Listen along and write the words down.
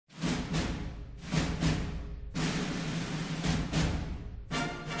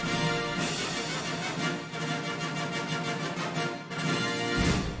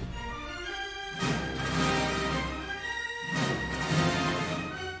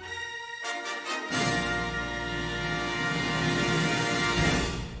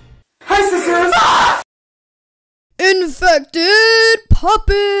Infected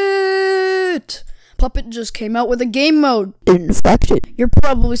Puppet! Puppet just came out with a game mode. Infected. You're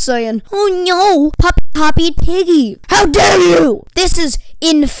probably saying, oh no, Puppet copied Piggy. How dare you? This is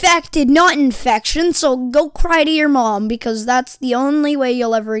infected, not infection, so go cry to your mom, because that's the only way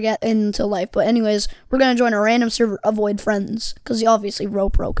you'll ever get into life. But anyways, we're gonna join a random server, avoid friends, because obviously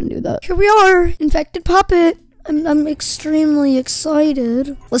Ropro can do that. Here we are, Infected Puppet. I'm extremely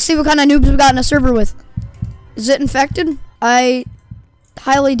excited. Let's see what kind of noobs we got in a server with. Is it infected? I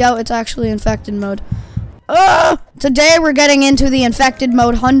highly doubt it's actually infected mode. Today we're getting into the infected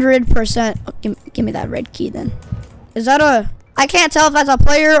mode 100%. Oh, give me that red key then. Is that a... I can't tell if that's a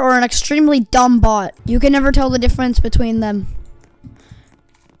player or an extremely dumb bot. You can never tell the difference between them.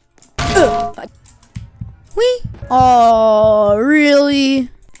 Whee! Oh, really?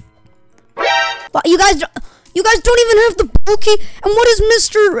 Well, you guys don't even have the bookie. And what is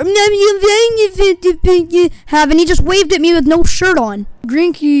Mr. have? And he just waved at me with no shirt on.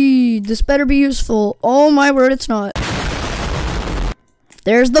 Green key. This better be useful. Oh my word, it's not.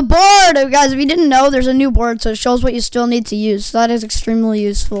 There's the board. Guys, if you didn't know, there's a new board, so it shows what you still need to use. So that is extremely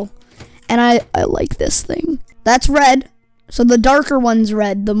useful. And I like this thing. That's red. So the darker one's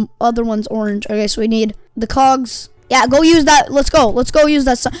red. The other one's orange. Okay, so we need the cogs. Yeah, go use that. Let's go. Let's go use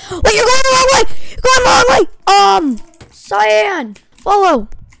that. Wait, you're going the wrong way. You're going the wrong way. Cyan, follow.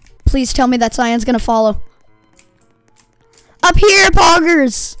 Please tell me that Cyan's gonna follow. Up here,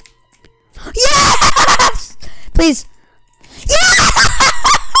 poggers. Yes! Please. Yes!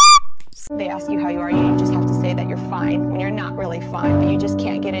 They ask you how you are, you just have to say that you're fine when you're not really fine, but you just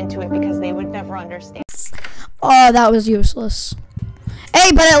can't get into it because they would never understand. Oh, that was useless.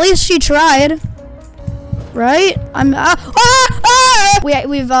 Hey, but at least she tried. Right? We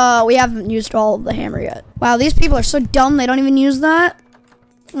haven't used all of the hammer yet. Wow, these people are so dumb they don't even use that.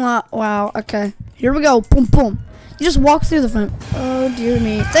 Wow, okay. Here we go. Boom, boom. You just walk through the front. Oh, dear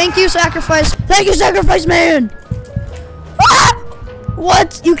me. Thank you, Sacrifice. Thank you, Sacrifice Man. Ah!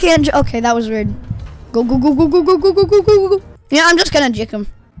 What? You can't. Okay, that was weird. Go, go, go, go, go, go, go, go, go, go, go. Yeah, I'm just gonna jick him.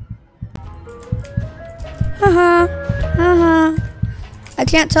 Haha. Haha. I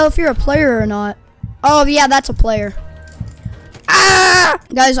can't tell if you're a player or not. Oh, yeah, that's a player. Ah!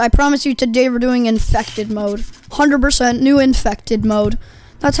 Guys, I promise you today we're doing infected mode. 100% new infected mode.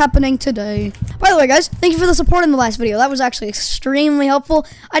 That's happening today. By the way, guys, thank you for the support in the last video. That was actually extremely helpful.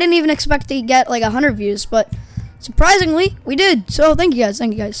 I didn't even expect to get like 100 views, but surprisingly, we did. So thank you guys.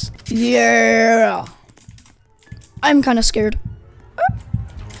 Thank you guys. Yeah. I'm kind of scared.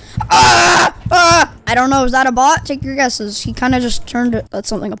 I don't know. Is that a bot? Take your guesses. He kind of just turned it. That's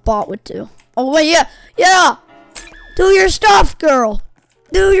something a bot would do. Oh, wait, yeah. Yeah. Do your stuff, girl.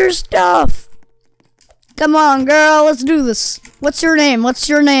 Do your stuff. Come on, girl. Let's do this. What's your name? What's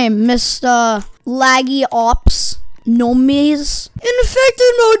your name, Miss Laggy Ops Nomies?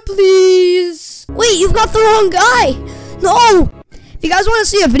 Infected mode, please. Wait, you've got the wrong guy. No. If you guys want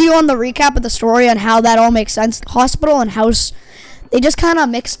to see a video on the recap of the story and how that all makes sense, hospital and house, they just kind of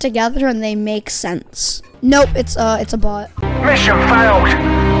mix together and they make sense. Nope, it's a bot. Mission failed.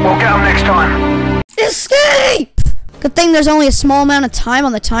 We'll get them next time. Escape! Good thing there's only a small amount of time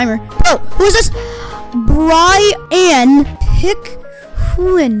on the timer. Bro, who's this? Brian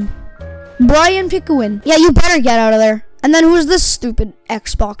Pickhuin. Brian Pickhuin. Yeah, you better get out of there. And then who's this stupid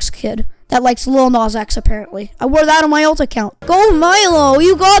Xbox kid that likes Lil Nas X apparently? I wore that on my alt account. Go Milo,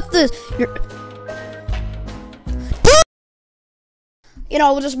 you got this. You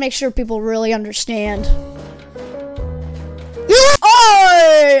know, we'll just make sure people really understand.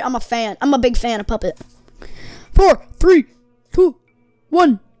 Oh, I'm a fan. I'm a big fan of Puppet. 4, 3, 2,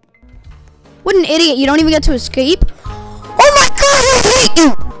 1. What an idiot. You don't even get to escape. Oh my god, I hate you.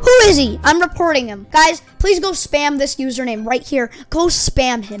 Who is he? I'm reporting him. Guys, please go spam this username right here. Go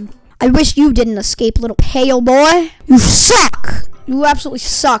spam him. I wish you didn't escape, little pale boy. You suck. You absolutely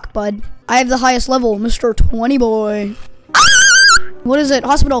suck, bud. I have the highest level, Mr. 20 boy. What is it?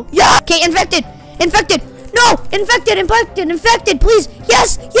 Hospital. Yeah. Okay, infected. Infected. No. Infected. Infected. Infected. Please.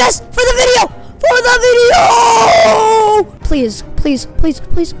 Yes. Yes. For the video. For the video. Please. Please. Please.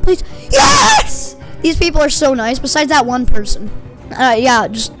 Please. Please. Yes. These people are so nice. Besides that one person. Yeah.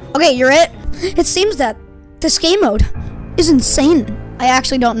 Just. Okay. You're it. It seems that this game mode is insane. I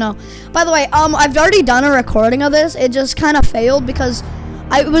actually don't know. By the way, I've already done a recording of this. It just kind of failed because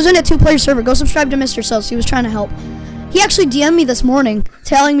I was in a 2-player server. Go subscribe to Mr. Sus. He was trying to help. He actually DM'd me this morning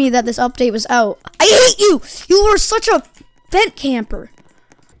telling me that this update was out. I hate you! You were such a vent camper.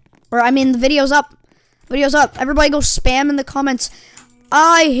 Or, I mean, the video's up. Video's up. Everybody go spam in the comments.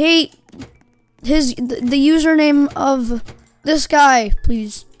 I hate the username of this guy,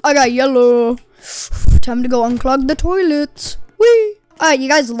 please. I got yellow. Time to go unclog the toilets. Whee! Alright, you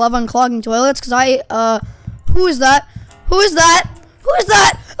guys love unclogging toilets, because who is that? Who is that? Who is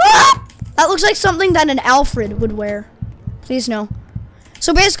that? Ah! That looks like something that an Alfred would wear. Please no.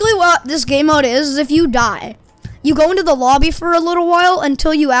 So basically what this game mode is if you die, you go into the lobby for a little while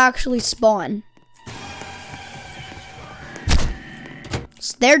until you actually spawn.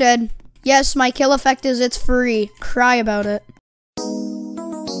 So they're dead. Yes, my kill effect is it's free. Cry about it.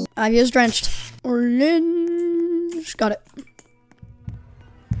 I've used drenched. Orange. Got it.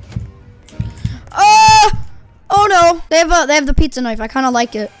 Oh no. They have the pizza knife. I kind of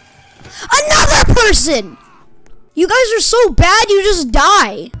like it. Another person! You guys are so bad, you just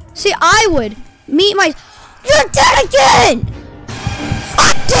die. See, I would meet my... You're dead again!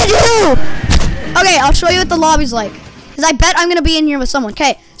 I did you! Okay, I'll show you what the lobby's like. Because I bet I'm going to be in here with someone.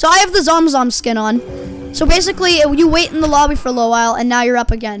 Okay, so I have the Zom skin on. So basically, you wait in the lobby for a little while, and now you're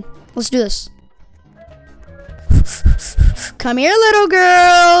up again. Let's do this. Come here, little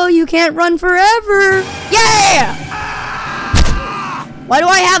girl. You can't run forever. Yeah! Why do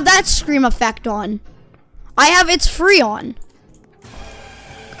I have that scream effect on? I have it's free on.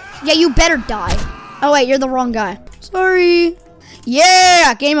 Yeah, you better die. Oh wait, you're the wrong guy. Sorry.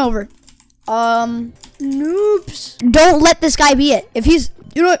 Yeah, game over. Noobs. Don't let this guy be it. If he's,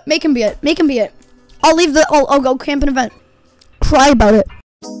 you know what? Make him be it. Make him be it. I'll leave the. I'll go camp an event. Cry about it.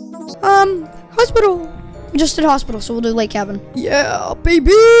 Hospital. We just did hospital, so we'll do lake cabin. Yeah,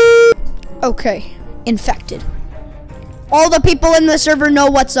 baby. Okay, infected. All the people in the server know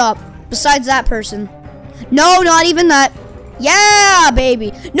what's up. Besides that person. No, not even that. Yeah,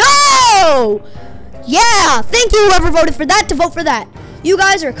 baby. No! Yeah, thank you whoever voted for that to vote for that. You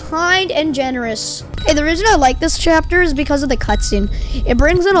guys are kind and generous. Hey, the reason I like this chapter is because of the cutscene. It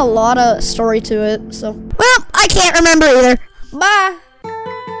brings in a lot of story to it, so. Well, I can't remember either. Bye.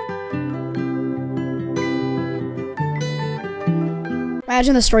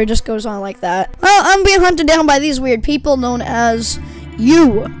 Imagine the story just goes on like that. Well, I'm being hunted down by these weird people known as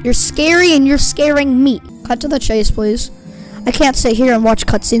you. You're scary and you're scaring me. Cut to the chase, please. I can't sit here and watch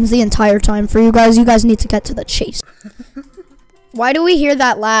cutscenes the entire time for you guys. You guys need to get to the chase. Why do we hear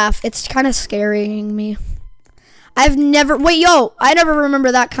that laugh? It's kind of scaring me. I've never, wait, yo, I never remember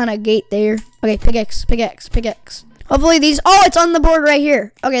that kind of gate there. Okay, pickaxe, pickaxe, pickaxe. Hopefully these, oh, it's on the board right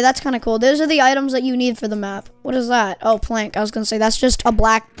here. Okay, that's kind of cool. Those are the items that you need for the map. What is that? Oh, plank. I was going to say, that's just a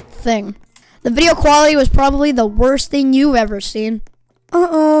black thing. The video quality was probably the worst thing you've ever seen.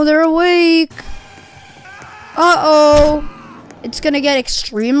 Uh-oh, they're awake. Uh-oh. It's going to get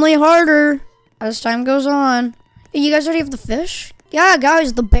extremely harder as time goes on. Hey, you guys already have the fish? Yeah,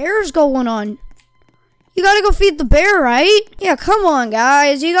 guys, the bear's going on. You got to go feed the bear, right? Yeah, come on,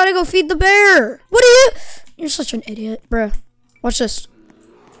 guys. You got to go feed the bear. What are you... You're such an idiot, bruh. Watch this.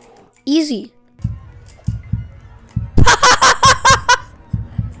 Easy.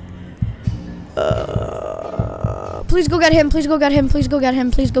 Please go get him. Please go get him. Please go get him.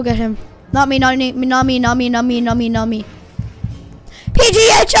 Please go get him. Not me, not me, not me, not me, not me, not me, not me.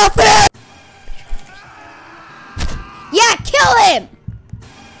 PGH outfit! Yeah, kill him!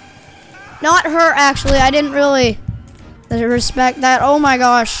 Not her, actually. I didn't really respect that. Oh my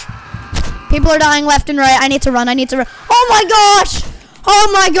gosh. People are dying left and right. I need to run. I need to run. Oh my gosh! Oh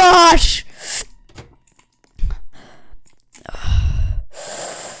my gosh!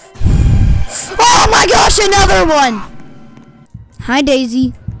 Oh my gosh, another one! Hi,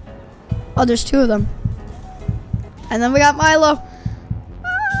 Daisy. Oh, there's two of them. And then we got Milo.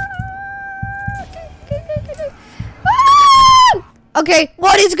 Okay,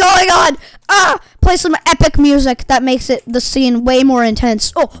 what is going on? Play some epic music that makes it the scene way more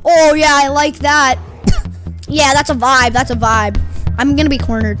intense. Oh yeah, I like that. Yeah, that's a vibe. That's a vibe. I'm gonna be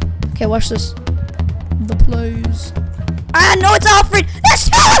cornered. Okay, watch this. The plays. No, it's Alfred. There's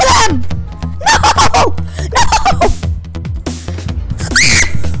two of them. No, no.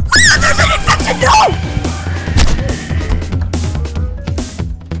 There's an infection. No.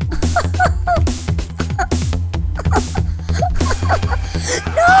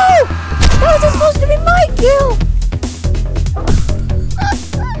 No! How is this supposed to be my kill?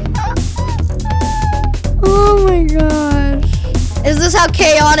 Oh my gosh. Is this how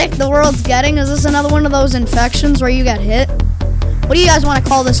chaotic the world's getting? Is this another one of those infections where you get hit? What do you guys want to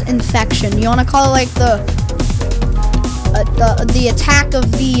call this infection? You want to call it like the attack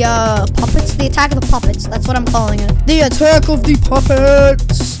of the puppets? The attack of the puppets. That's what I'm calling it. The attack of the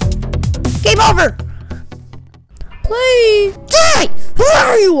puppets. Game over. Please die!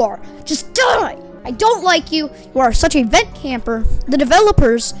 Whoever you are, just die! I don't like you. You are such a vent camper. The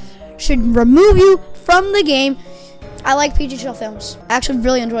developers should remove you from the game I like PG-13 films. I actually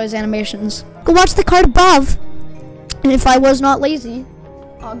really enjoy his animations. Go watch the card above. And if I was not lazy,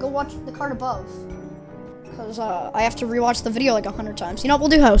 go watch the card above. Because I have to rewatch the video like 100 times. You know what? We'll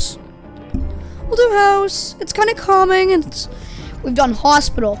do house. We'll do house. It's kind of calming. And we've done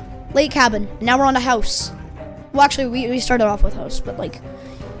hospital, lake cabin. And now we're on to house. Well, actually, we started off with house. But, like,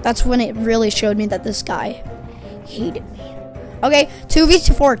 that's when it really showed me that this guy hated me. Okay,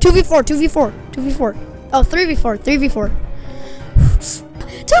 2v4, 2v4, 2v4, 2v4. Oh, 3v4, 3v4.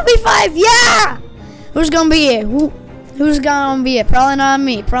 2v5, yeah! Who's gonna be it? Who's gonna be it? Probably not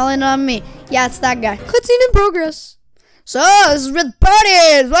me, probably not me. Yeah, it's that guy. Cutscene in progress. So, this is with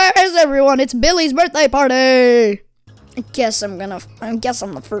parties. Where is everyone? It's Billy's birthday party. I guess I'm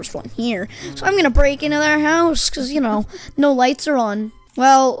the first one here. So I'm gonna break into their house, cause you know, no lights are on.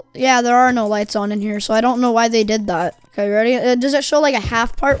 Well, yeah, there are no lights on in here, so I don't know why they did that. Okay, ready? Does it show like a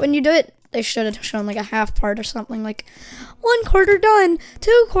half part when you do it? They should have shown like a half part or something, like 1/4 done,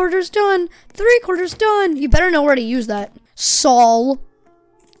 2/4 done, 3/4 done. You better know where to use that. Sol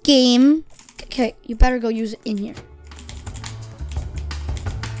game. Okay, you better go use it in here.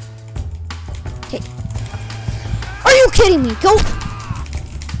 Okay. Are you kidding me? Go.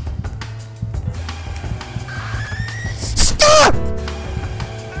 Stop!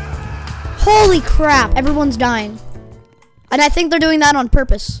 Holy crap, everyone's dying. And I think they're doing that on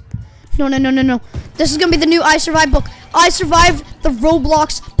purpose. No, no, no, no, no. This is gonna be the new I Survived book. I survived the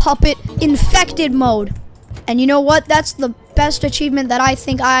Roblox Puppet infected mode. And you know what? That's the best achievement that I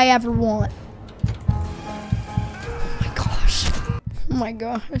think I ever want. Oh my gosh. Oh my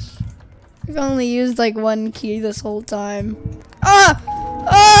gosh. I've only used like one key this whole time.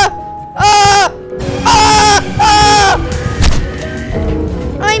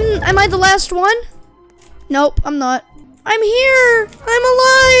 Am I the last one? Nope, I'm not. I'm here! I'm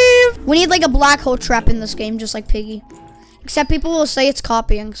alive! We need like a black hole trap in this game, just like Piggy. Except people will say it's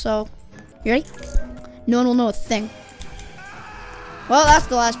copying, so. You ready? No one will know a thing. Well, that's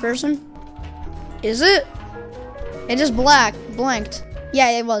the last person. Is it? It just blanked. Yeah,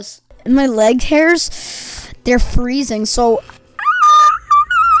 it was. And my leg hairs, they're freezing, so.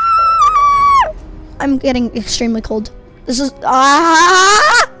 I'm getting extremely cold. This is,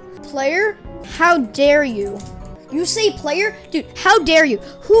 Player? How dare you? You say player? Dude, how dare you?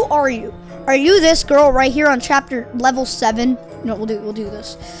 Who are you? Are you this girl right here on chapter level 7? No, we'll do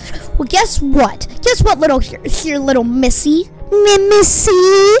this. Well, guess what? Guess what, little little Missy?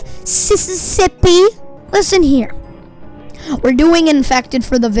 Missy, Mississippi. Listen here. We're doing infected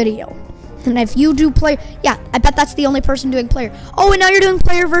for the video. And if you do player, yeah, I bet that's the only person doing player. Oh, and now you're doing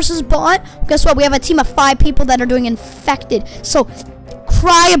player versus bot? Guess what? We have a team of 5 people that are doing infected. So,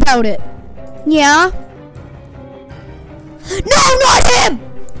 cry about it. Yeah? No, not him!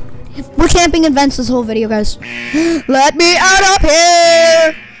 We're camping in vents this whole video, guys. Let me out of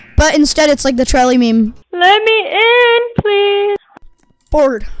here! But instead, it's like the trolley meme. Let me in, please.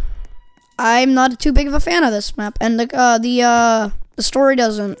 Bored. I'm not too big of a fan of this map. And the story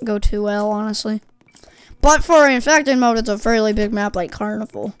doesn't go too well, honestly. But for infected mode, it's a fairly big map like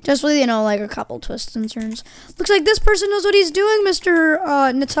Carnival. Just with, you know, like a couple twists and turns. Looks like this person knows what he's doing, Mr.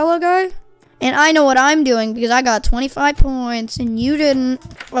 Nutella guy. And I know what I'm doing because I got 25 points and you didn't.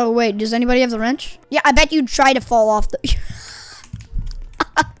 Oh, wait, does anybody have the wrench? Yeah, I bet you'd try to fall off the...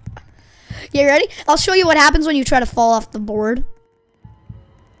 You ready? I'll show you what happens when you try to fall off the board.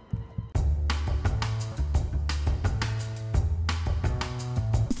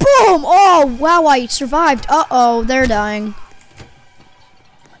 Boom! Oh, wow, I survived. Uh-oh, they're dying.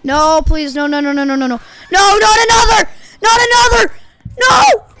 No, please, no, no, no, no, no, no, no. No, not another! Not another! No!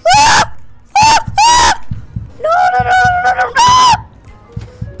 Ah! Ah! Ah! No, no, no, no, no,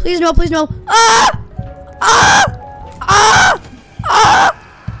 no! Please no, please no. Ah! Ah! Ah! Ah!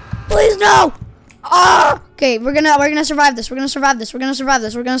 Please no! Ah! Okay, we're gonna survive this. We're gonna survive this. We're gonna survive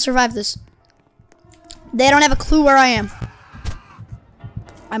this. We're gonna survive this. They don't have a clue where I am.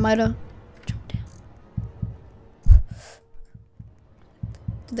 I might have jumped down.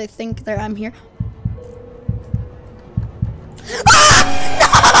 Do they think that I'm here?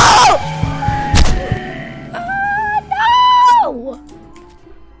 No!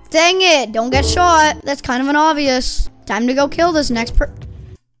 Dang it, don't get shot. That's kind of an obvious. Time to go kill this next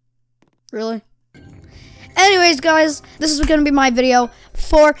Really? Anyways, guys, this is going to be my video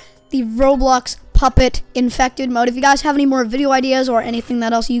for the Roblox Puppet infected mode. If you guys have any more video ideas or anything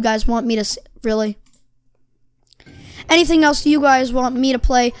that else you guys want me to anything else you guys want me to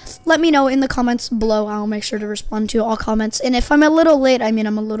play, let me know in the comments below. I'll make sure to respond to all comments. And if I'm a little late, I mean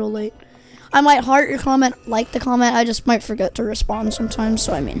I'm a little late. I might heart your comment, like the comment. I just might forget to respond sometimes.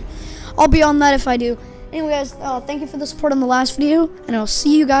 So, I mean, I'll be on that if I do. Anyway, guys, thank you for the support on the last video, and I'll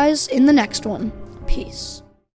see you guys in the next one. Peace.